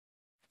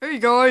Hey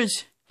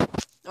guys,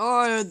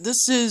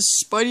 this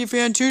is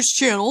Spidyphan2's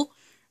channel,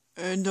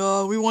 and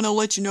we want to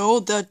let you know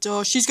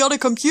that she's got a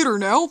computer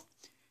now,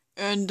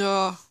 and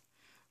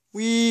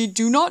we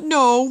do not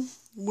know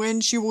when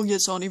she will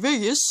get Sony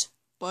Vegas,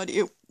 but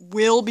it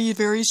will be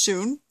very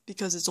soon,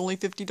 because it's only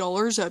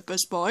 $50 at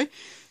Best Buy.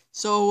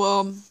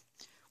 So,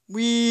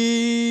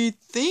 we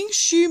think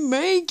she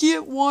may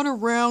get one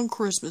around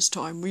Christmas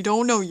time. We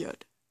don't know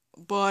yet,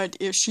 but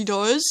if she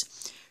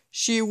does,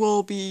 she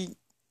will be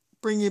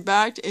bringing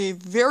back a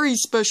very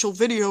special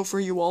video for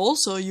you all,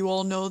 so you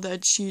all know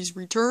that she's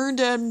returned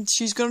and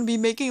she's going to be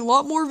making a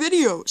lot more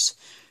videos.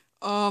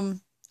 A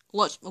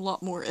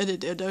lot more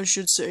edited, I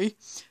should say.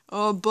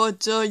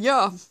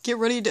 Yeah, get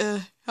ready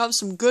to have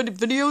some good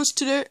videos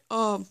today.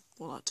 Well,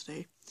 not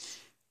today.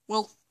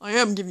 Well, I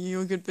am giving you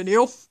a good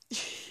video.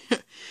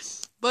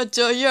 But,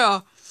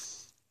 yeah.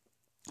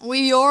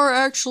 We are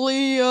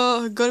actually,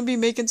 going to be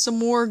making some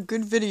more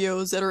good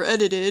videos that are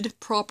edited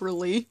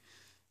properly.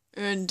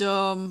 And,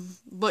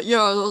 but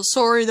yeah,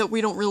 sorry that we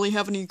don't really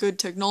have any good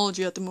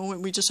technology at the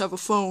moment. We just have a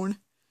phone.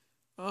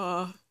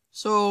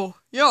 So,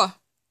 yeah.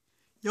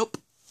 Yup.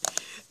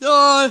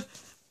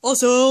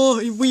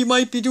 Also, we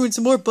might be doing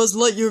some more Buzz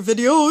Lightyear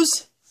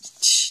videos.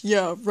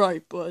 Yeah,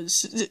 right,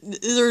 Buzz.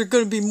 There are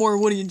gonna be more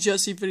Woody and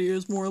Jesse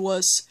videos, more or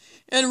less.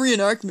 And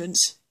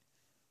reenactments.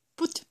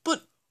 But,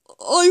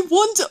 I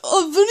want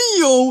a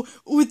video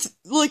with,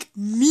 like,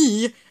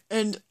 me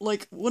and,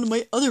 like, one of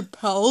my other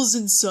pals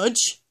and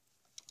such.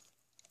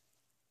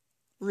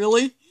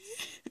 Really?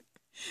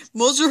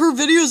 Most of her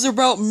videos are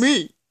about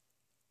me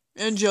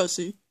and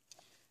Jesse.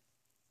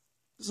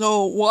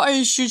 So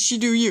why should she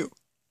do you?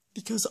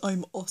 Because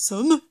I'm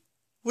awesome?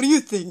 What do you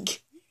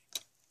think?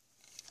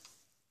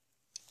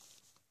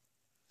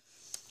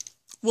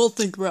 We'll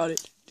think about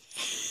it.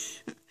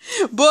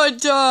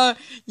 But,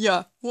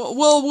 yeah.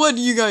 Well, what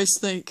do you guys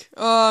think?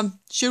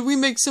 Should we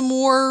make some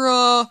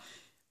more,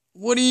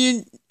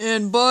 Woody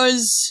and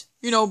Buzz,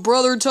 you know,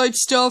 brother type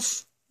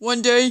stuff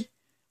one day?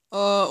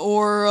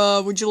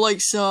 Or would you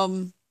like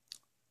some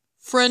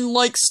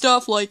friend-like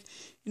stuff, like,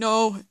 you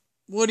know,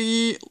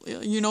 Woody,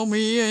 you know,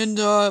 me, and,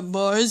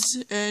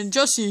 Buzz, and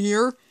Jessie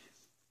here.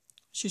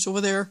 She's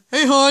over there.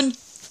 Hey, hon!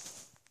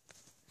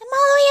 I'm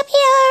all the way up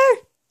here!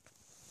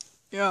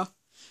 Yeah.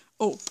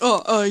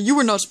 Oh, you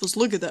were not supposed to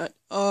look at that.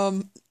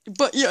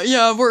 But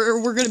yeah,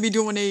 we're gonna be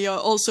doing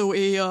also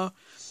a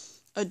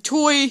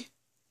Toy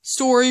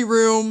Story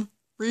Room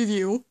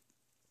review.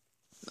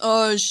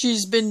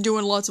 She's been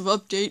doing lots of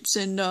updates,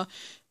 and,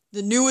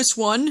 the newest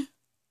one,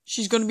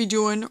 she's gonna be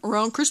doing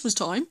around Christmas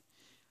time.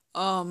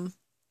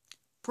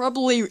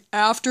 Probably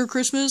after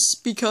Christmas,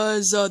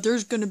 because,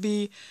 there's gonna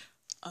be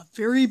a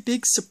very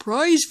big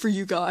surprise for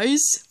you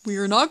guys. We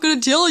are not gonna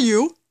tell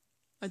you.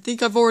 I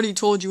think I've already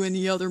told you in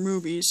the other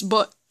movies,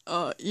 but,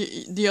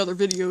 the other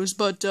videos,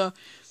 but,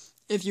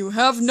 if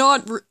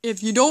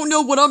you don't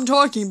know what I'm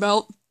talking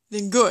about,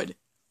 then good.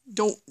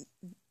 Don't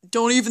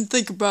even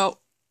think about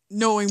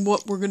knowing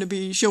what we're going to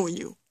be showing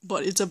you.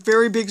 But it's a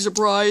very big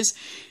surprise,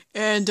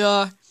 and,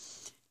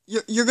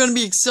 you're going to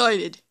be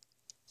excited.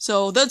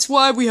 So that's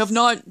why we have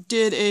not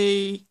did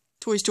a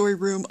Toy Story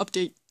Room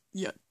update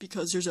yet,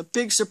 because there's a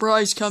big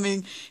surprise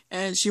coming,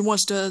 and she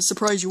wants to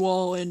surprise you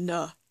all, and,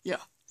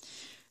 yeah.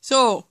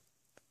 So,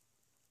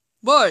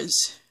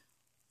 Buzz.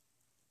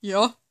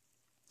 Yeah?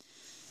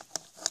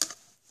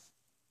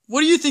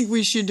 What do you think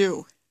we should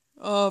do,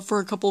 for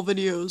a couple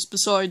videos,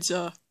 besides,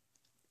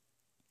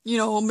 you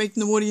know,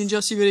 making the Woody and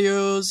Jesse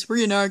videos,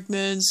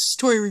 reenactments,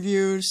 toy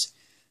reviews?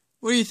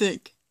 What do you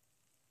think?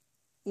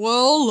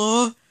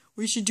 Well,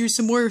 we should do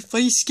some more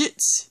funny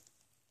skits.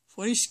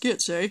 Funny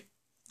skits, eh?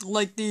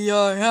 Like the,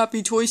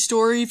 Happy Toy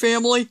Story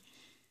family,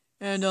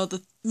 and,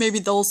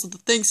 maybe also the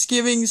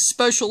Thanksgiving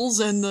specials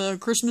and the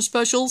Christmas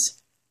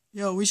specials.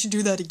 Yeah, we should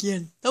do that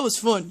again. That was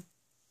fun.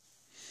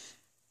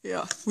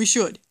 Yeah, we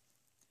should.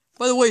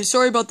 By the way,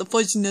 sorry about the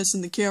fuzziness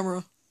in the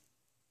camera.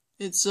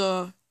 It's,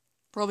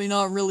 probably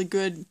not a really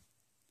good,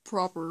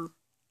 proper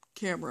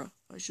camera,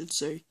 I should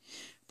say.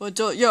 But,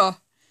 yeah.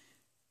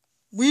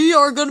 We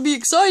are gonna be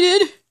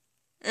excited!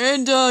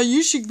 And,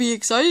 you should be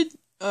excited.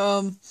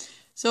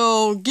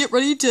 So get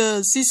ready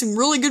to see some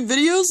really good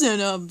videos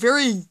and a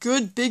very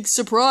good big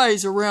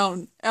surprise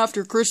around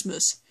after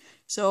Christmas.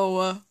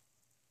 So,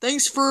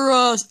 thanks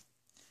for,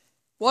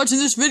 watching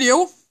this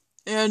video.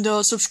 And,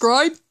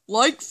 subscribe,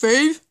 like,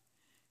 fave,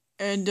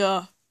 and,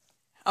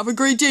 have a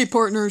great day,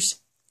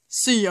 partners.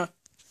 See ya.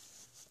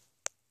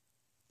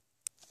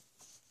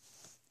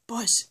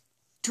 Buzz,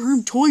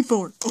 turn toy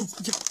phone. Oh,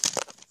 yeah.